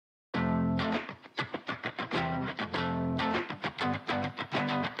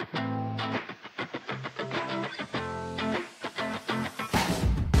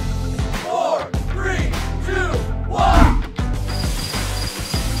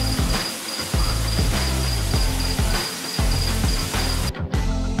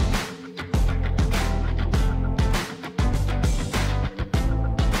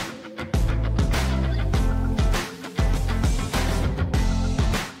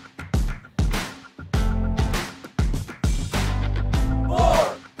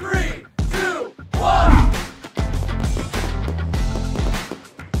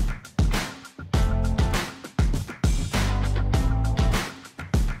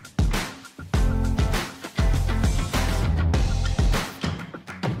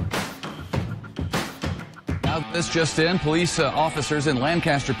This just in, police officers in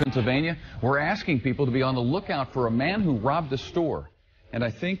Lancaster, Pennsylvania, were asking people to be on the lookout for a man who robbed a store. And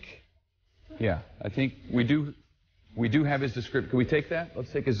I think we do have his description. Can we take that?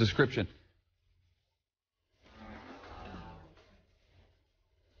 Let's take his description.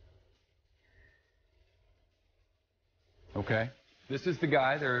 Okay. This is the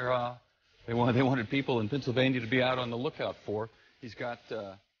guy they wanted people in Pennsylvania to be out on the lookout for. He's got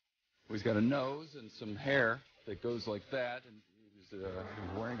a nose and some hair that goes like that, and he was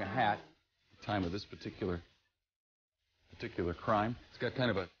wearing a hat at the time of this particular crime. He's got kind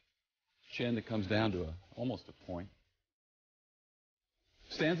of a chin that comes down to almost a point.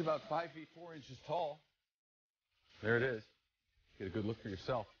 Stands about 5 feet 4 inches tall. There it is. Get a good look for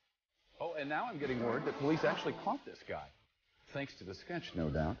yourself. Oh, and now I'm getting word that police actually caught this guy, thanks to the sketch, no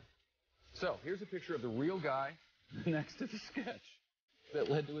doubt. So here's a picture of the real guy next to the sketch that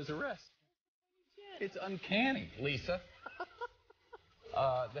led to his arrest. It's uncanny, Lisa.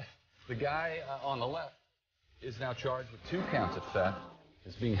 The guy on the left is now charged with 2 counts of theft.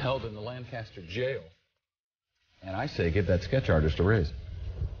 Is being held in the Lancaster jail. And I say give that sketch artist a raise.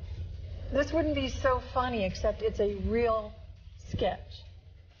 This wouldn't be so funny, except it's a real sketch.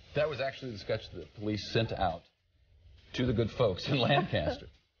 That was actually the sketch that the police sent out to the good folks in Lancaster.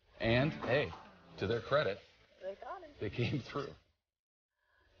 And, hey, to their credit, They got him. they came through.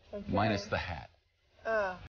 Okay. Minus the hat.